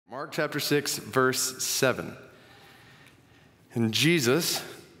Mark chapter 6, verse 7. And Jesus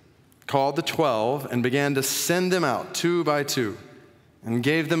called the 12 and began to send them out two by two and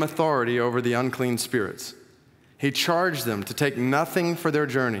gave them authority over the unclean spirits. He charged them to take nothing for their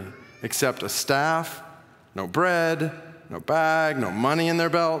journey except a staff, no bread, no bag, no money in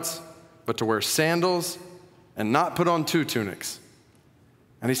their belts, but to wear sandals and not put on two tunics.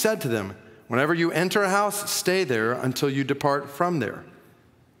 And he said to them, whenever you enter a house, stay there until you depart from there.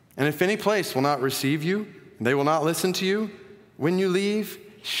 And if any place will not receive you, and they will not listen to you, when you leave,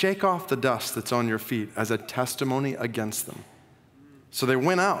 shake off the dust that's on your feet as a testimony against them. So they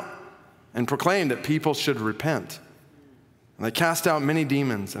went out and proclaimed that people should repent. And they cast out many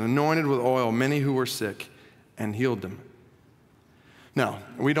demons and anointed with oil many who were sick and healed them. Now,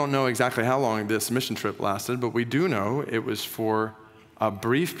 we don't know exactly how long this mission trip lasted, but we do know it was for a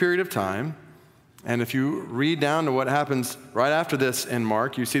brief period of time. And if you read down to what happens right after this in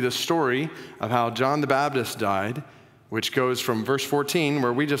Mark, you see the story of how John the Baptist died, which goes from verse 14,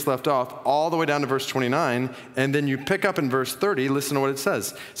 where we just left off, all the way down to verse 29. And then you pick up in verse 30, listen to what it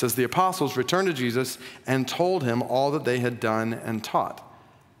says. It says, the apostles returned to Jesus and told him all that they had done and taught.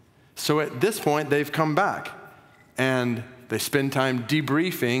 So at this point, they've come back. And they spend time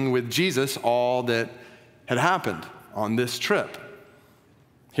debriefing with Jesus all that had happened on this trip.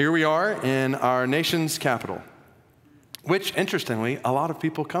 Here we are in our nation's capital, which, interestingly, a lot of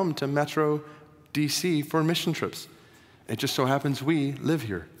people come to Metro DC for mission trips. It just so happens we live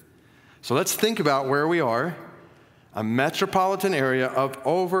here. So let's think about where we are, a metropolitan area of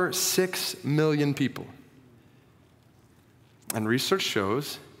over 6 million people. And research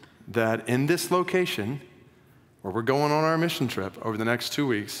shows that in this location, where we're going on our mission trip over the next 2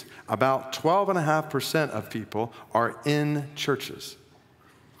 weeks, about 12.5% of people are in churches.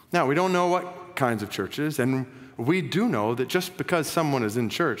 Now, we don't know what kinds of churches, and we do know that just because someone is in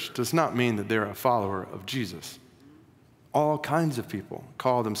church does not mean that they're a follower of Jesus. All kinds of people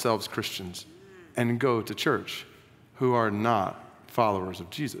call themselves Christians and go to church who are not followers of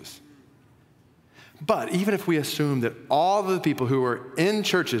Jesus. But even if we assume that all of the people who are in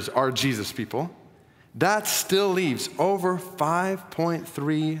churches are Jesus people, that still leaves over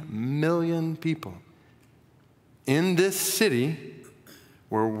 5.3 million people in this city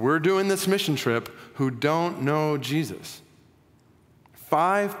where we're doing this mission trip who don't know Jesus.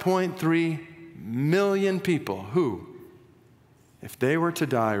 5.3 million people who, if they were to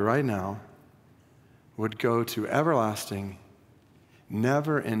die right now, would go to everlasting,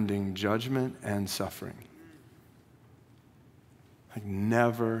 never-ending judgment and suffering. Like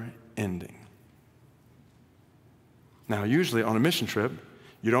never-ending. Now, usually on a mission trip,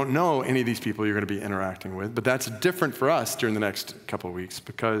 you don't know any of these people you're going to be interacting with, but that's different for us during the next couple of weeks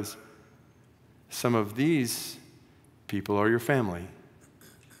because some of these people are your family,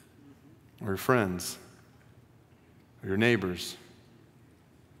 or your friends, or your neighbors.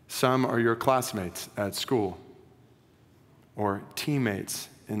 Some are your classmates at school, or teammates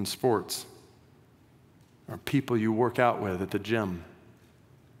in sports, or people you work out with at the gym.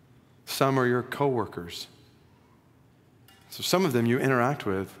 Some are your coworkers. So some of them you interact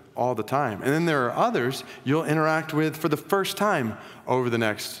with all the time. And then there are others you'll interact with for the first time over the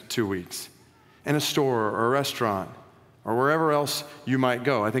next 2 weeks in a store or a restaurant or wherever else you might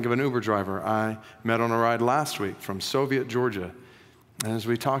go. I think of an Uber driver I met on a ride last week from Soviet Georgia. And as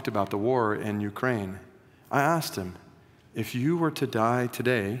we talked about the war in Ukraine, I asked him, if you were to die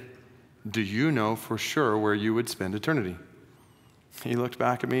today, do you know for sure where you would spend eternity? He looked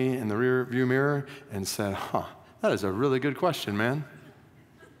back at me in the rear view mirror and said, that is a really good question, man.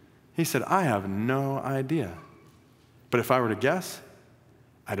 He said, I have no idea. But if I were to guess,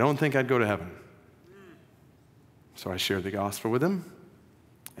 I don't think I'd go to heaven. So I shared the gospel with him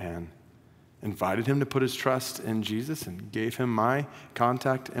and invited him to put his trust in Jesus and gave him my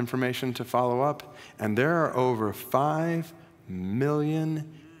contact information to follow up. And there are over 5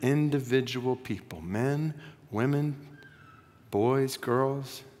 million individual people, men, women, boys,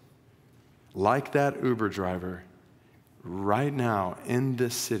 girls, like that Uber driver right now in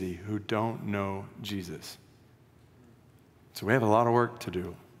this city who don't know Jesus. So we have a lot of work to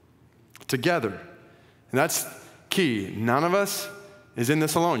do together. And that's key. None of us is in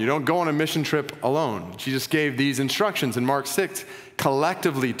this alone. You don't go on a mission trip alone. Jesus gave these instructions in Mark 6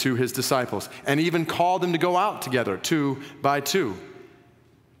 collectively to his disciples and even called them to go out together 2 by 2.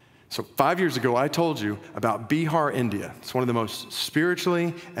 So 5 years ago, I told you about Bihar, India. It's one of the most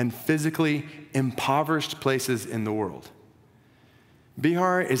spiritually and physically impoverished places in the world.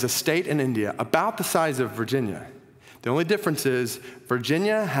 Bihar is a state in India about the size of Virginia. The only difference is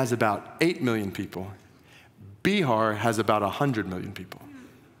Virginia has about 8 million people. Bihar has about 100 million people.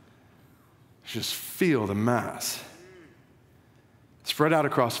 Just feel the mass. Spread out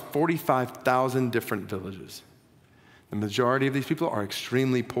across 45,000 different villages. The majority of these people are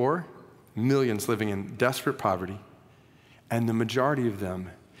extremely poor, millions living in desperate poverty, and the majority of them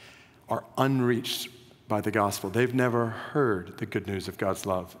are unreached by the gospel. They've never heard the good news of God's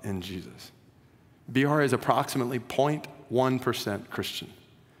love in Jesus. Bihar is approximately 0.1% Christian.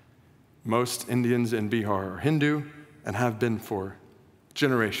 Most Indians in Bihar are Hindu and have been for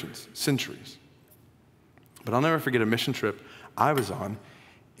generations, centuries. But I'll never forget a mission trip I was on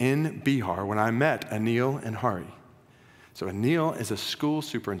in Bihar when I met Anil and Hari. So Anil is a school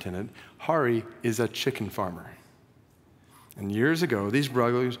superintendent. Hari is a chicken farmer. And years ago, these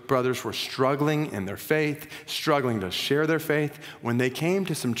brothers were struggling in their faith, struggling to share their faith when they came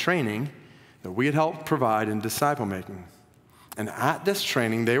to some training that we had helped provide in disciple making. And at this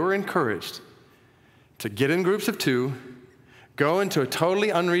training, they were encouraged to get in groups of 2, go into a totally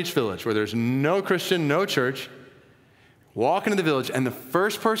unreached village where there's no Christian, no church, walk into the village, and the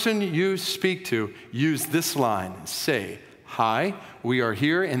first person you speak to, use this line, say, "Hi, we are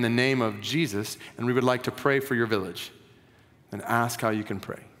here in the name of Jesus, and we would like to pray for your village." And ask how you can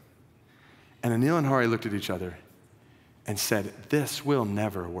pray. And Anil and Hari looked at each other and said, "This will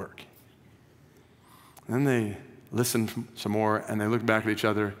never work." And then they listened some more, and they looked back at each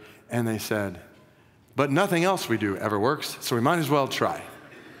other, and they said, "But nothing else we do ever works, so we might as well try."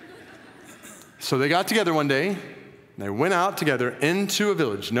 So they got together one day. They went out together into a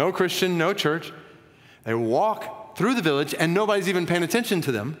village. No Christian, no church. They walk through the village, and nobody's even paying attention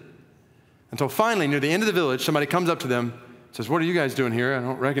to them. Until finally, near the end of the village, somebody comes up to them, says, "What are you guys doing here? I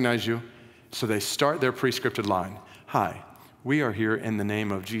don't recognize you." So they start their pre-scripted line. "Hi, we are here in the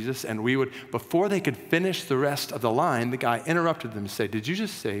name of Jesus." And we would, before they could finish the rest of the line, the guy interrupted them and said, "Did you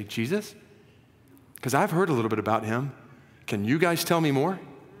just say Jesus? Because I've heard a little bit about him. Can you guys tell me more?"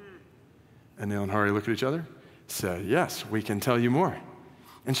 And Anil and Hari looked at each other, said, "Yes, we can tell you more."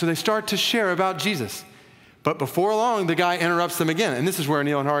 And so they start to share about Jesus. But before long, the guy interrupts them again. And this is where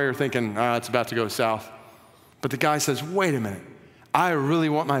Anil and Hari are thinking, it's about to go south. But the guy says, "Wait a minute. I really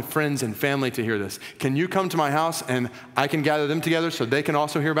want my friends and family to hear this. Can you come to my house and I can gather them together so they can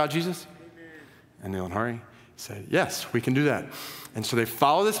also hear about Jesus?" And Anil and Hari said, "Yes, we can do that." And so they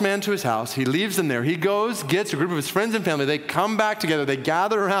follow this man to his house. He leaves them there. He goes, gets a group of his friends and family. They come back together. They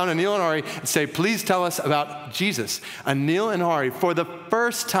gather around Anil and Hari and say, "Please tell us about Jesus." Anil and Hari, for the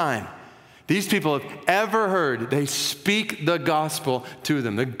first time these people have ever heard, they speak the gospel to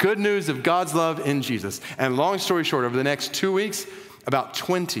them, the good news of God's love in Jesus. And long story short, over the next 2 weeks, about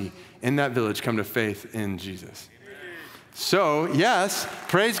 20 in that village come to faith in Jesus. So, yes,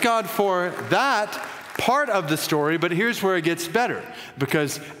 praise God for that part of the story, but here's where it gets better.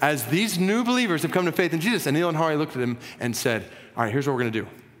 Because as these new believers have come to faith in Jesus, Anil and Hari looked at him and said, "All right, here's what we're going to do.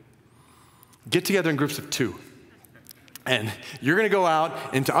 Get together in groups of 2. And you're going to go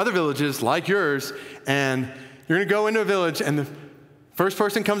out into other villages like yours, and you're going to go into a village, and the first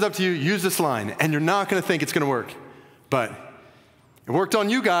person comes up to you, use this line, and you're not going to think it's going to work. But it worked on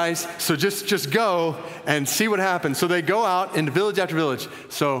you guys, so just go and see what happens." So they go out into village after village.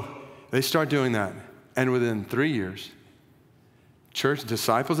 So they start doing that. And within 3 years, church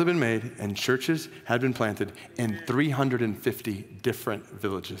disciples have been made and churches had been planted in 350 different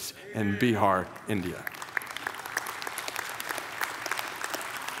villages in Bihar, India.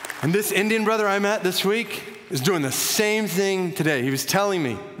 And this Indian brother I met this week is doing the same thing today. He was telling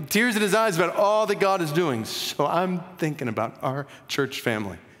me, tears in his eyes, about all that God is doing. So I'm thinking about our church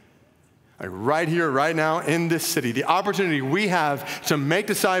family. Like right here, right now in this city, the opportunity we have to make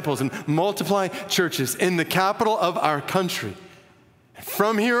disciples and multiply churches in the capital of our country.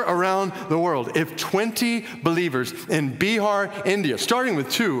 From here around the world, if 20 believers in Bihar, India, starting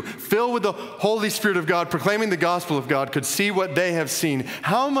with 2, filled with the Holy Spirit of God, proclaiming the gospel of God, could see what they have seen,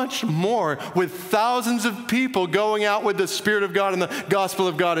 how much more with thousands of people going out with the Spirit of God and the gospel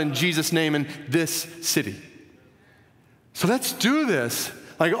of God in Jesus' name in this city? So let's do this,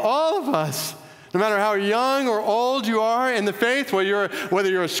 like all of us. No matter how young or old you are in the faith, whether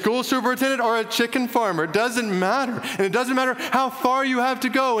you're a school superintendent or a chicken farmer, it doesn't matter. And it doesn't matter how far you have to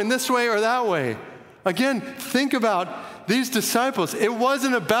go in this way or that way. Again, think about these disciples. It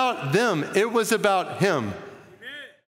wasn't about them. It was about him.